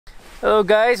Hello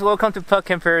guys, welcome to Puck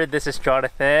Camper. This is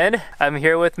Jonathan. I'm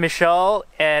here with Michelle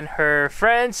and her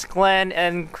friends Glenn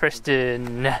and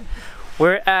Kristen.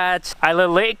 We're at Islet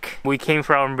Lake. We came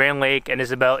from Rain Lake and it's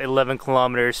about 11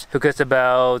 kilometers. Took us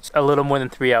about a little more than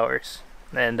 3 hours.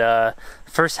 And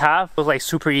first half was like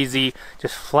super easy,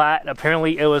 just flat.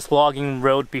 Apparently it was logging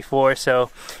road before, so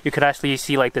you could actually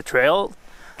see like the trail,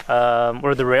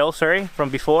 or the rail, sorry, from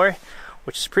before,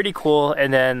 which is pretty cool.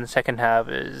 And then the second half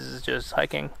is just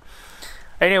hiking.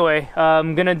 Anyway,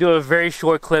 I'm gonna do a very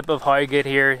short clip of how I get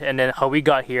here and then how we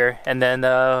got here, and then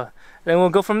we'll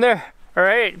go from there. All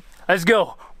right, let's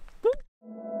go.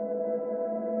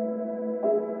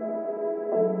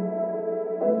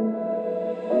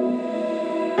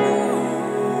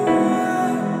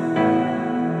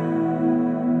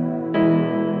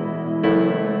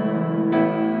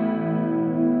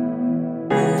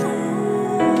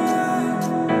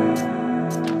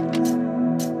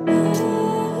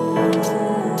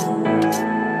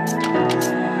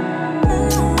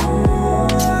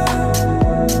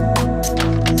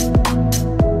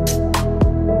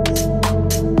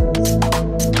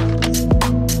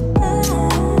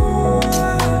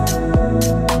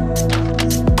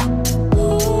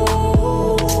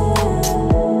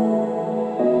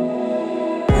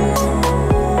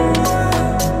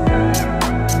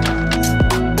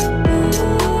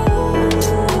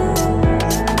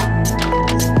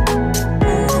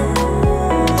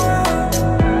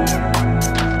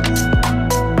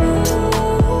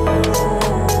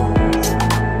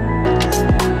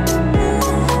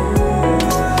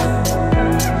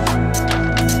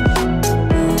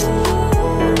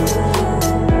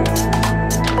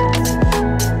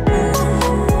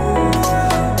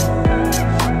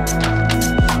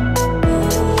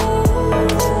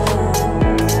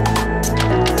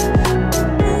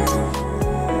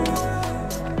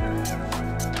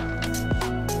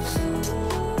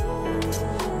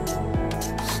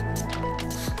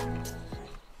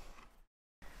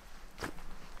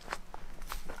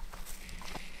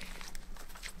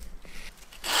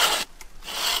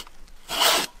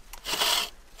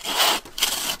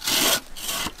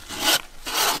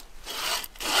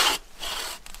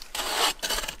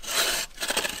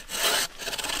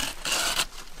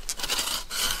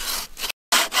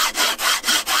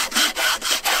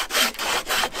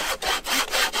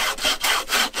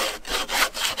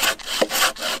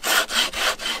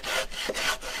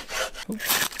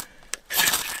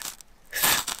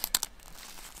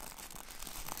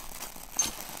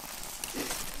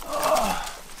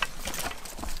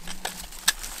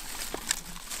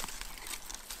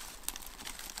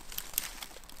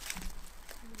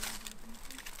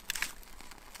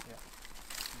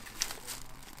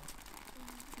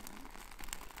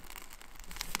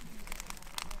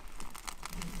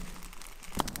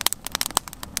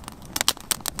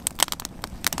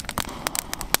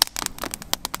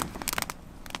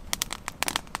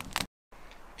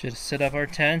 Just set up our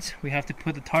tents. We have to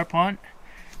put the tarp on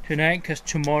tonight because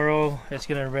tomorrow it's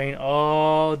gonna rain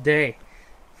all day.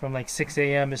 From like 6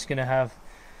 a.m. it's gonna have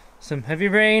some heavy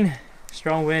rain,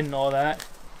 strong wind, and all that.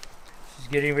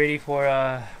 Just getting ready for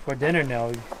dinner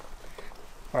now.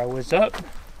 Firewood's up.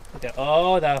 Look at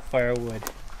all that firewood.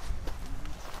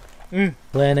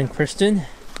 Glenn and Kristen.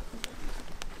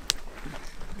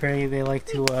 Apparently they like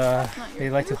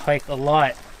to hike a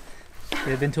lot.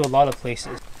 They've been to a lot of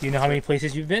places. Do you know how many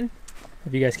places you've been?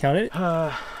 Have you guys counted?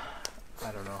 I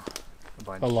don't know. A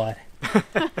bunch. A lot.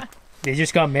 They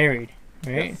just got married,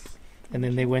 right? Yes. And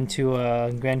then they went to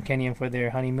Grand Canyon for their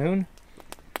honeymoon.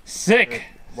 Sick!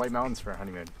 White Mountains for a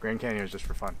honeymoon. Grand Canyon was just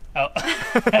for fun. Oh.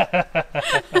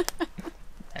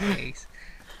 Nice.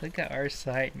 Look at our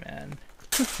site, man.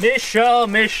 Michelle!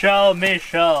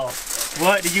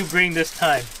 What did you bring this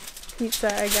time? Pizza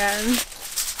again.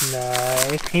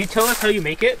 Nice. Can you tell us how you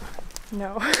make it?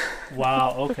 No.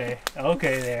 Wow, okay.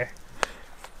 Okay there.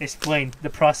 Explain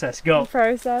the process. Go. The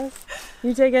process.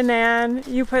 You take a naan,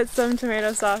 you put some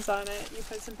tomato sauce on it, you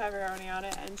put some pepperoni on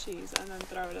it and cheese, and then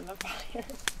throw it in the fire.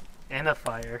 And a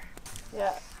fire.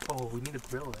 Yeah. Oh, we need a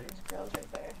grill, right? There's grills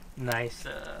right there. Nice.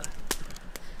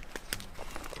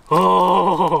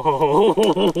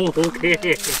 Oh,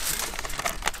 okay.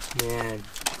 Man,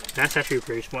 that's actually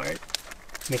pretty smart.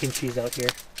 Making cheese out here.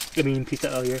 I mean,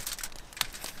 pizza out here.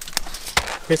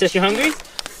 Princess, you hungry?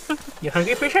 You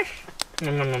hungry, Princess?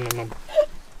 Nom, nom, nom, nom, nom.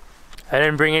 I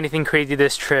didn't bring anything crazy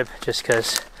this trip, just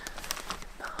cause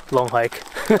long hike.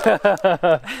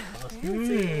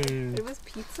 It was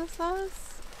pizza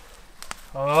sauce?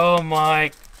 Oh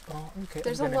my. Oh, okay.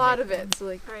 There's a lot of it, so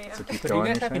like, Right. So Okay. keep But do you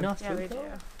going. guys have enough Yeah, food we do.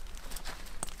 though?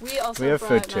 we also We have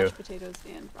brought food, too. mashed potatoes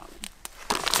and ramen.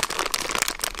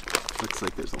 Looks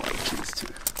like there's a lot of cheese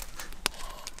too.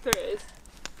 There is.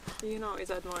 You can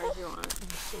always add more if you want.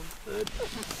 So good.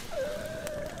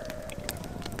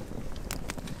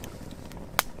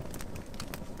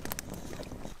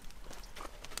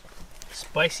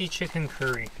 Spicy chicken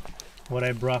curry. What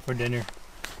I brought for dinner.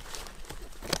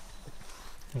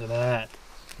 Look at that.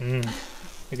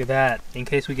 Look at that. In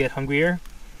case we get hungrier.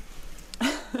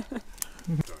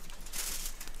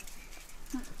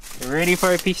 Ready for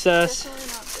our pizzas?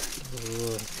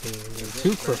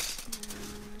 Too close.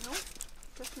 No,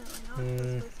 definitely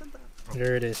not.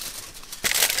 There it is.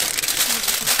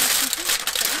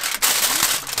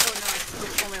 Oh no,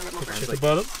 it's only a little burned. Check the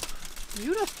bottom.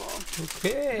 Beautiful.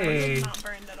 Okay. It's not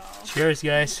burned at all. Cheers,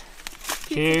 guys.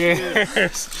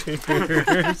 Cheers. Cheers.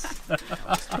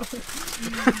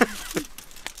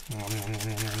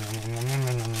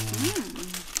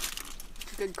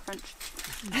 It's a good crunch.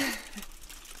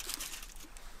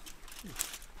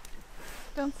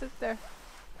 Don't sit there.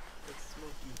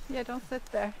 Yeah, don't sit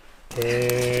there.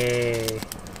 Hey.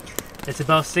 It's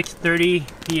about 6:30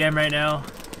 p.m. right now,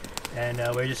 and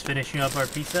we're just finishing up our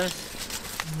pizzas.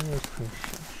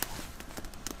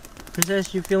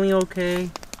 Princess, you feeling okay?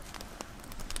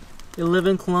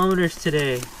 11 kilometers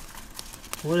today.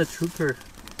 What a trooper.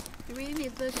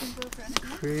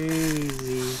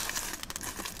 Crazy.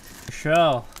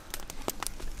 Michelle,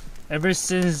 ever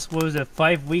since, what was it,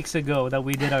 5 weeks ago that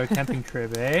we did our camping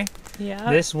trip, eh?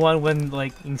 Yeah. This one went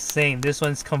like insane. This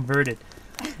one's converted.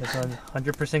 This one's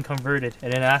 100% converted.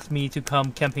 And then asked me to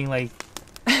come camping like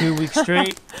 2 weeks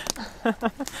straight.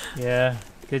 Yeah,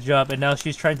 good job. And now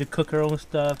she's trying to cook her own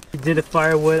stuff. She did the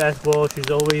firewood as well.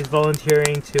 She's always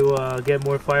volunteering to get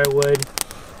more firewood.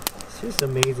 It's just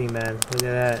amazing, man. Look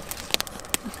at that.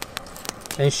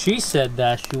 And she said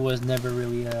that she was never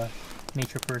really a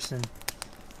nature person.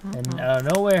 And out of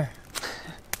nowhere,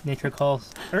 nature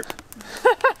calls her.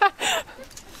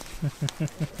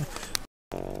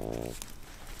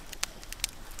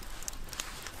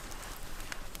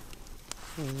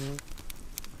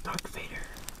 Dark Vader.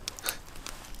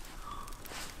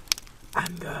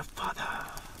 I'm your father.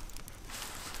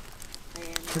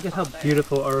 Look at how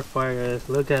beautiful our fire is.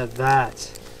 Look at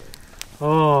that.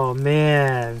 Oh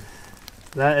man.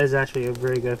 That is actually a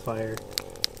very good fire.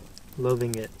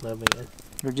 Loving it, loving it.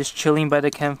 We're just chilling by the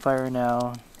campfire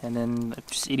now, and then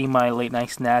just eating my late night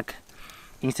snack.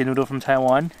 Instant noodle from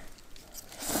Taiwan.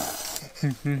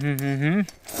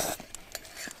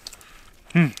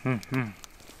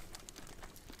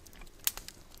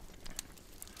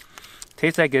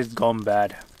 Tastes like it's gone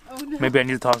bad. Oh no. Maybe I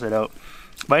need to toss it out.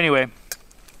 But anyway,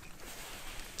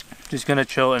 just gonna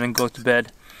chill and then go to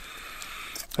bed.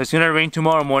 It's gonna rain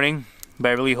tomorrow morning, but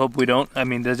I really hope we don't. I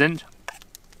mean, doesn't.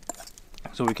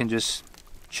 So we can just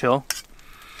chill.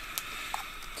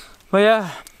 But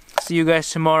yeah, see you guys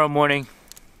tomorrow morning.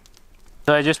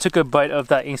 So I just took a bite of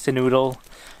that instant noodle,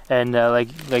 and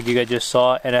like you guys just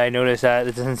saw, and I noticed that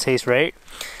it doesn't taste right.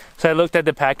 So I looked at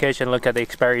the package and looked at the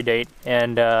expiry date,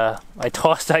 and I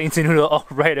tossed that instant noodle out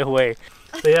right away.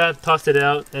 So yeah, I tossed it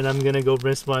out, and I'm gonna go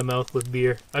rinse my mouth with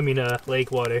beer. I mean, lake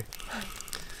water.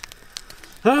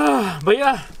 But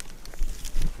yeah,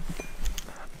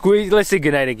 let's say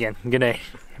goodnight again. Good night.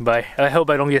 Bye. I hope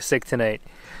I don't get sick tonight.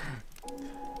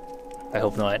 I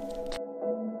hope not.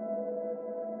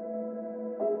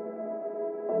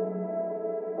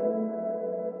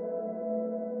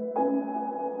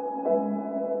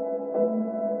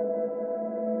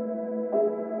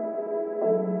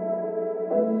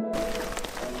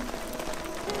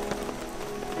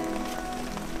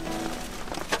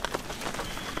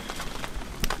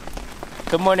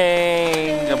 Good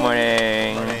morning. Good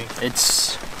morning.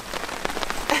 It's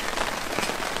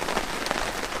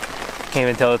can't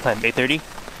even tell the time. 8:30,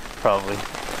 probably.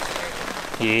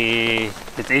 Yeah,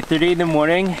 it's 8:30 in the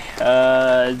morning.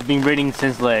 It's been raining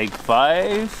since like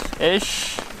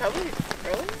 5-ish. Probably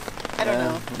early? I don't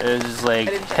know. It was just like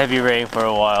heavy rain for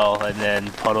a while, and then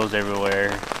puddles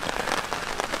everywhere.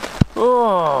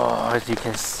 Oh, as you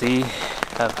can see,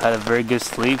 I've had a very good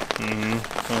sleep.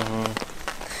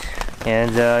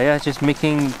 And yeah, just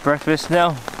making breakfast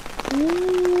now.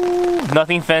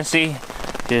 Nothing fancy,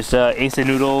 just instant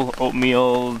noodle,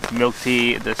 oatmeal, milk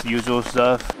tea, the usual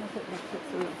stuff.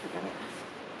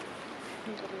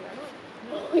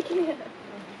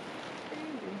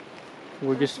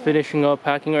 We're just finishing up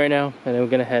packing right now, and then we're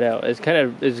gonna head out. It's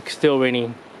still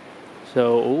raining,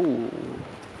 so ooh,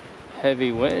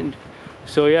 heavy wind.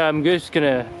 So yeah, I'm just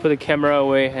gonna put the camera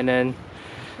away, and then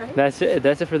that's it.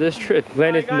 That's it for this trip.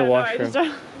 Glenn is in the washroom,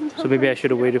 so maybe I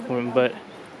should have waited for him. But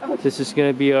this is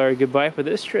gonna be our goodbye for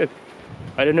this trip.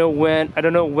 I don't know when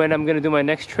I'm gonna do my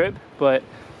next trip, but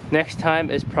Next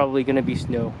time is probably gonna be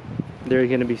snow. There's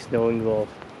gonna be snow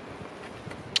involved.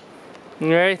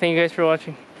 Alright, thank you guys for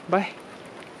watching. Bye.